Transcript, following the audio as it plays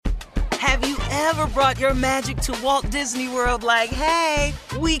Have you ever brought your magic to Walt Disney World like, hey,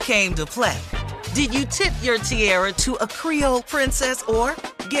 we came to play? Did you tip your tiara to a Creole princess or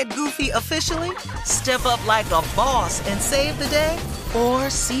get goofy officially? Step up like a boss and save the day? Or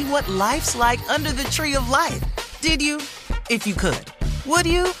see what life's like under the tree of life? Did you? If you could. Would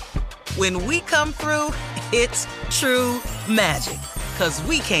you? When we come through, it's true magic. 'Cause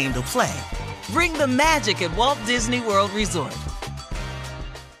we came to play. Bring the magic at Walt Disney World Resort.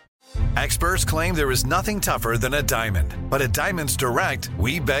 Experts claim there is nothing tougher than a diamond. But at Diamonds Direct,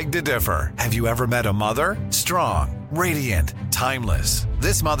 we beg to differ. Have you ever met a mother? Strong, radiant, timeless.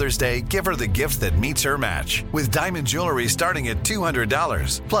 This Mother's Day, give her the gift that meets her match. With diamond jewelry starting at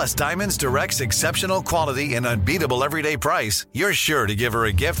 $200. Plus Diamonds Direct's exceptional quality and unbeatable everyday price, you're sure to give her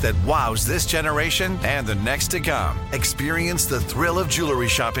a gift that wows this generation and the next to come. Experience the thrill of jewelry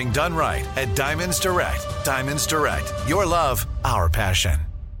shopping done right at Diamonds Direct. Diamonds Direct. Your love, our passion.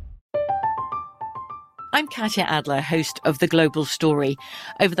 I'm Katya Adler, host of The Global Story.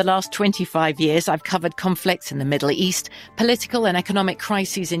 Over the last 25 years, I've covered conflicts in the Middle East, political and economic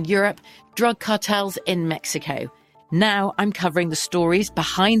crises in Europe, drug cartels in Mexico. Now I'm covering the stories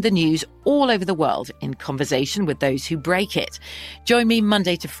behind the news all over the world in conversation with those who break it. Join me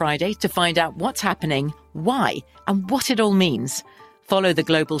Monday to Friday to find out what's happening, why, and what it all means. Follow The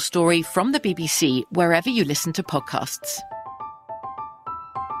Global Story from the BBC wherever you listen to podcasts.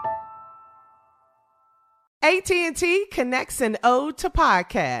 AT&T connects an ode to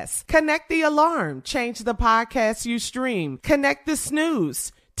podcasts. Connect the alarm. Change the podcast you stream. Connect the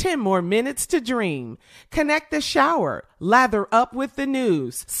snooze. 10 more minutes to dream. Connect the shower. Lather up with the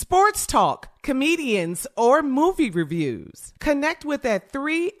news. Sports talk, comedians, or movie reviews. Connect with that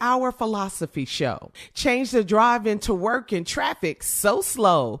 3-hour philosophy show. Change the drive into work in traffic so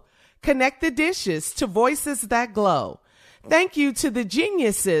slow. Connect the dishes to voices that glow. Thank you to the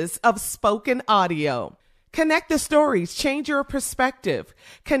geniuses of spoken audio. Connect the stories, change your perspective.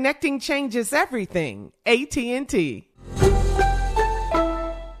 Connecting changes everything. AT&T.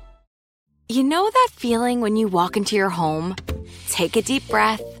 You know that feeling when you walk into your home, take a deep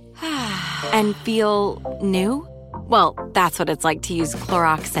breath, and feel new? Well, that's what it's like to use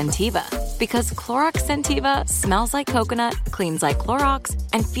Clorox Scentiva. Because Clorox Scentiva smells like coconut, cleans like Clorox,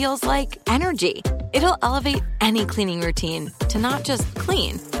 and feels like energy. It'll elevate any cleaning routine to not just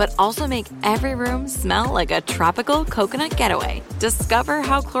clean, but also make every room smell like a tropical coconut getaway. Discover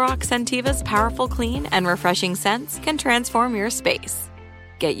how Clorox Scentiva's powerful clean and refreshing scents can transform your space.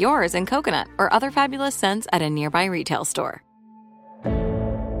 Get yours in coconut or other fabulous scents at a nearby retail store.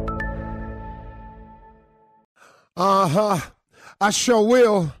 I sure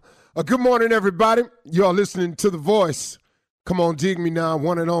will. Good morning, everybody. You're listening to The Voice. Come on, dig me now.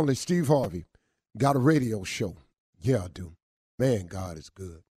 One and only Steve Harvey. Got a radio show. Yeah, I do. Man, God is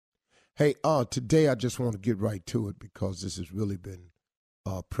good. Hey, today I just want to get right to it because this has really been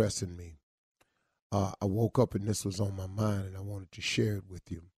pressing me. I woke up and this was on my mind and I wanted to share it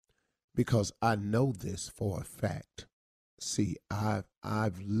with you because I know this for a fact. See,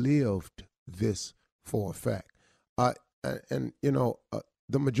 I've lived this for a fact.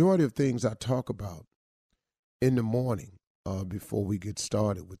 The majority of things I talk about in the morning before we get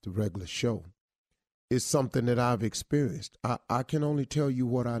started with the regular show is something that I've experienced. I can only tell you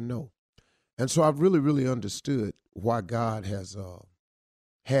what I know. And so I've really, really understood why God has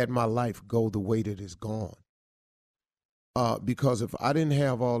had my life go the way that it's gone. Because if I didn't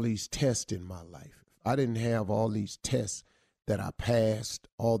have all these tests in my life, if I didn't have all these tests that I passed,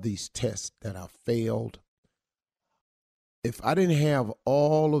 all these tests that I failed, if I didn't have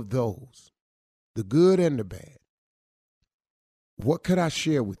all of those, the good and the bad, what could I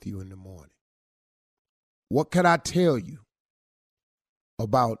share with you in the morning? What could I tell you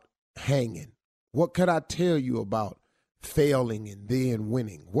about hanging? What could I tell you about failing and then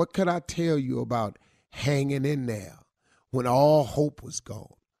winning? What could I tell you about hanging in there when all hope was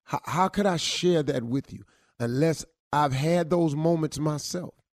gone? How could I share that with you unless I've had those moments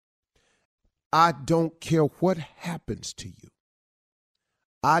myself? I don't care what happens to you.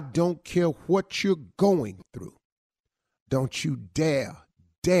 I don't care what you're going through. Don't you dare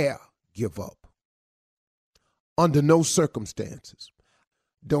give up. Under no circumstances.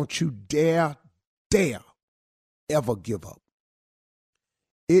 Don't you dare ever give up.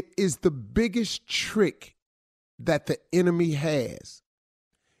 It is the biggest trick that the enemy has,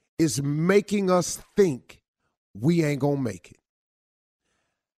 is making us think we ain't gonna make it.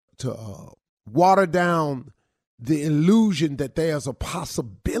 To water down the illusion that there's a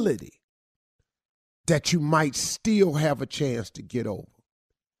possibility that you might still have a chance to get over.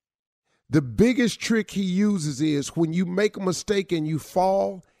 The biggest trick he uses is when you make a mistake and you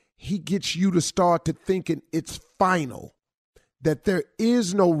fall, he gets you to start to thinking it's final, that there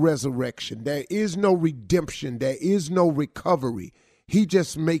is no resurrection, there is no redemption, there is no recovery. He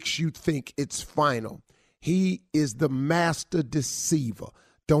just makes you think it's final. He is the master deceiver.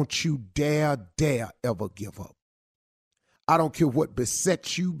 Don't you dare ever give up. I don't care what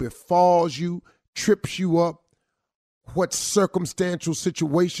besets you, befalls you, trips you up, what circumstantial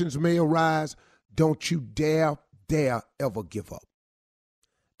situations may arise. Don't you dare ever give up.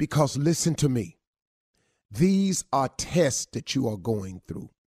 Because listen to me. These are tests that you are going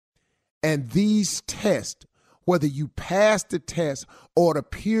through. And these tests, whether you pass the test or it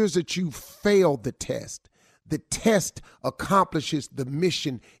appears that you failed the test accomplishes the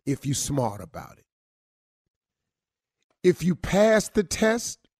mission if you're smart about it. If you pass the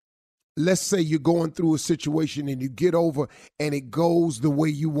test, let's say you're going through a situation and you get over and it goes the way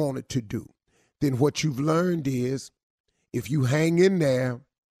you want it to do, then what you've learned is if you hang in there,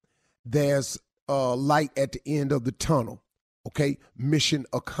 there's a light at the end of the tunnel, okay? Mission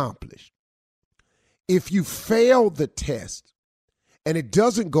accomplished. If you fail the test and it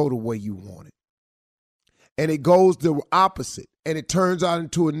doesn't go the way you want it, and it goes the opposite, and it turns out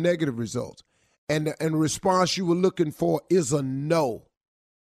into a negative result, and the response you were looking for is a no,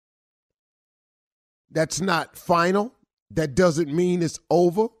 that's not final. That doesn't mean it's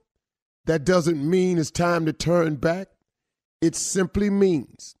over. That doesn't mean it's time to turn back. It simply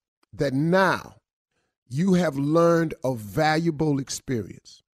means that now you have learned a valuable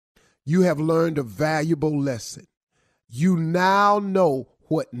experience. You have learned a valuable lesson. You now know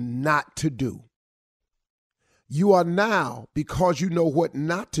what not to do. You are now, because you know what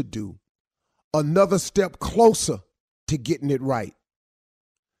not to do, another step closer to getting it right.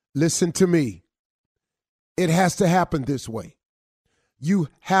 Listen to me. It has to happen this way. You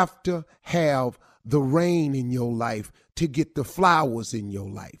have to have the rain in your life to get the flowers in your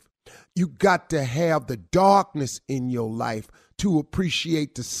life. You got to have the darkness in your life to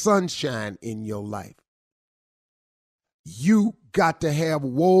appreciate the sunshine in your life. You got to have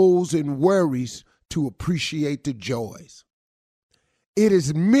woes and worries to appreciate the joys. It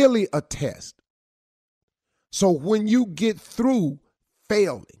is merely a test. So when you get through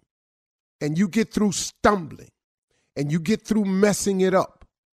failing, and you get through stumbling, and you get through messing it up,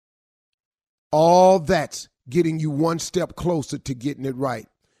 all that's getting you one step closer to getting it right.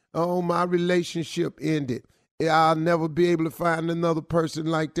 Oh, my relationship ended. I'll never be able to find another person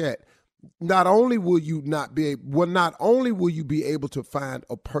like that. Not only will you be able to find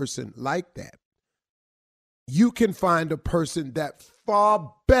a person like that, you can find a person that's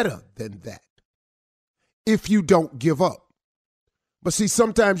far better than that if you don't give up. But see,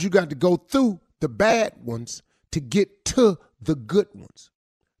 sometimes you got to go through the bad ones to get to the good ones.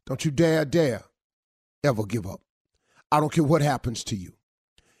 Don't you dare ever give up. I don't care what happens to you.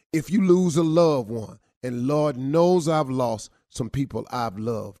 If you lose a loved one, and Lord knows I've lost some people I've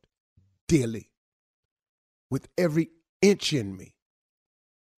loved dearly with every inch in me.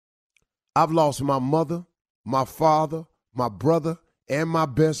 I've lost my mother, my father, my brother, and my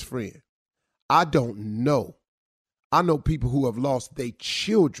best friend. I don't know. I know people who have lost their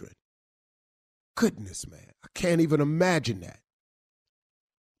children. Goodness, man, I can't even imagine that.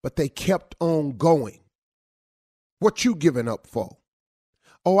 But they kept on going. What you giving up for?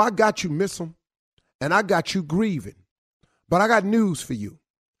 Oh, I got you, miss them, and I got you grieving. But I got news for you.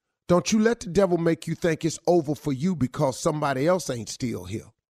 Don't you let the devil make you think it's over for you because somebody else ain't still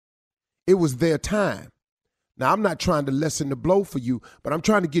here. It was their time. Now, I'm not trying to lessen the blow for you, but I'm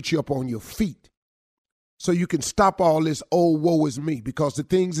trying to get you up on your feet so you can stop all this, oh, woe is me, because the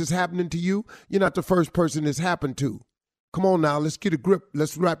things that's happening to you, you're not the first person it's happened to. Come on now, let's get a grip.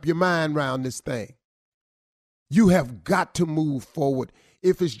 Let's wrap your mind around this thing. You have got to move forward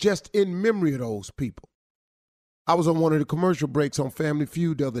if it's just in memory of those people. I was on one of the commercial breaks on Family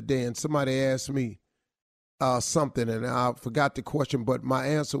Feud the other day, and somebody asked me something, and I forgot the question, but my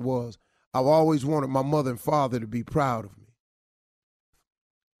answer was, I've always wanted my mother and father to be proud of me.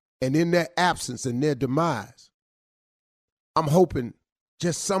 And in their absence and their demise, I'm hoping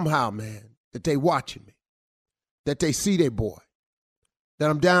just somehow, man, that they watching me, that they see their boy, that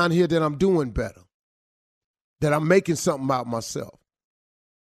I'm down here, that I'm doing better, that I'm making something out of myself,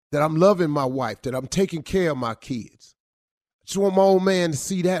 that I'm loving my wife, that I'm taking care of my kids. I just want my old man to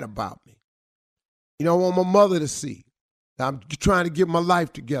see that about me. You know, I want my mother to see that I'm trying to get my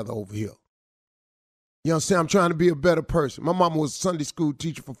life together over here. You understand? I'm trying to be a better person. My mama was a Sunday school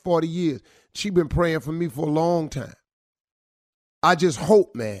teacher for 40 years. She been praying for me for a long time. I just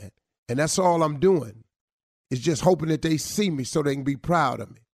hope, man, and that's all I'm doing, is just hoping that they see me so they can be proud of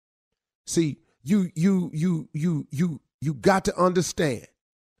me. See, you got to understand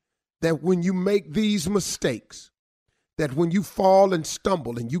that when you make these mistakes, that when you fall and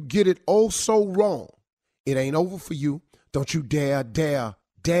stumble and you get it oh so wrong, it ain't over for you. Don't you dare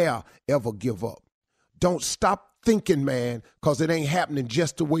ever give up. Don't stop thinking, man, because it ain't happening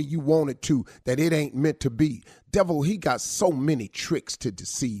just the way you want it to, that it ain't meant to be. Devil, he got so many tricks to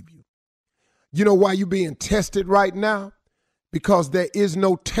deceive you. You know why you being tested right now? Because there is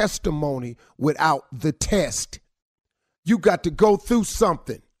no testimony without the test. You got to go through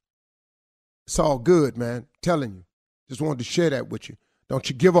something. It's all good, man. Telling you. Just wanted to share that with you. Don't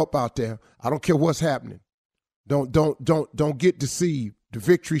you give up out there. I don't care what's happening. Don't get deceived. The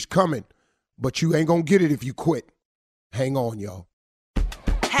victory's coming, but you ain't gonna get it if you quit. Hang on, y'all.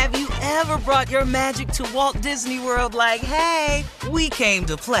 Have you ever brought your magic to Walt Disney World like, hey, we came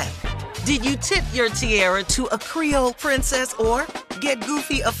to play? Did you tip your tiara to a Creole princess or get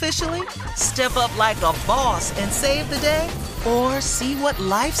goofy officially? Step up like a boss and save the day? Or see what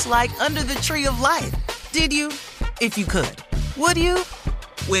life's like under the tree of life? Did you? If you could. Would you?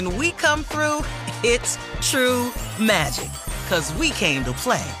 When we come through, it's true magic. 'Cause we came to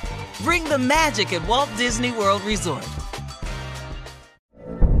play. Bring the magic at Walt Disney World Resort.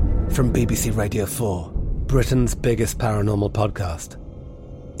 From BBC Radio 4, Britain's biggest paranormal podcast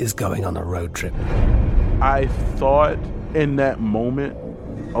is going on a road trip. I thought in that moment,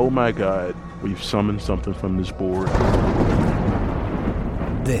 oh my God, we've summoned something from this board.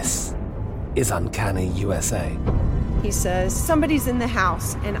 This is Uncanny USA. He says, somebody's in the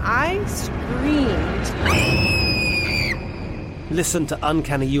house, and I screamed. Listen to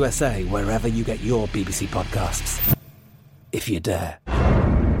Uncanny USA wherever you get your BBC podcasts, if you dare.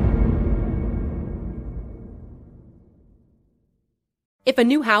 If a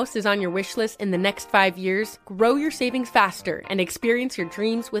new house is on your wish list in the next 5 years, grow your savings faster and experience your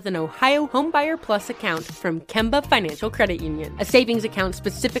dreams with an Ohio Homebuyer Plus account from Kemba Financial Credit Union. A savings account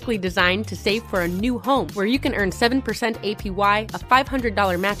specifically designed to save for a new home, where you can earn 7% APY, a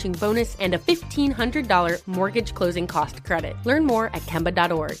 $500 matching bonus, and a $1,500 mortgage closing cost credit. Learn more at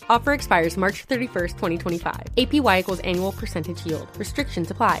Kemba.org. Offer expires March 31st, 2025. APY equals annual percentage yield. Restrictions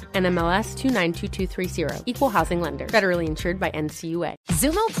apply. NMLS 292230. Equal housing lender. Federally insured by NCUA.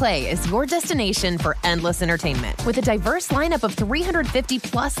 Xumo Play is your destination for endless entertainment. With a diverse lineup of 350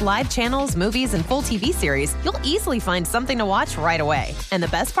 plus live channels, movies, and full TV series, you'll easily find something to watch right away. And the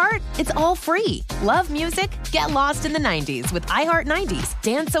best part? It's all free. Love music? Get lost in the 90s with iHeart 90s,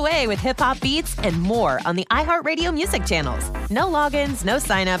 dance away with hip-hop beats, and more on the iHeartRadio music channels. No logins, no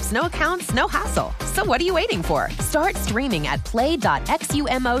signups, no accounts, no hassle. So what are you waiting for? Start streaming at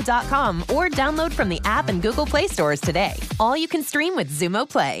play.xumo.com or download from the app and Google Play stores today. All you can stream with Xumo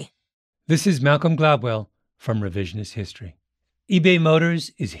Play. This is Malcolm Gladwell from Revisionist History. eBay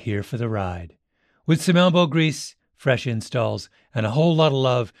Motors is here for the ride. With some elbow grease, fresh installs, and a whole lot of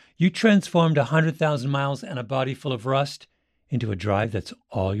love, you transformed 100,000 miles and a body full of rust into a drive that's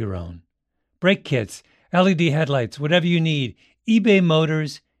all your own. Brake kits, LED headlights, whatever you need, eBay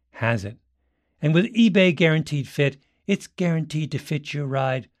Motors has it. And with eBay Guaranteed Fit, it's guaranteed to fit your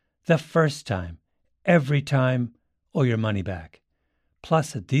ride the first time, every time, or your money back.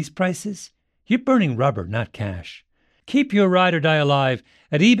 Plus, at these prices, you're burning rubber, not cash. Keep your ride or die alive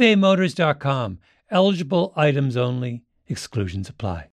at ebaymotors.com. Eligible items only. Exclusions apply.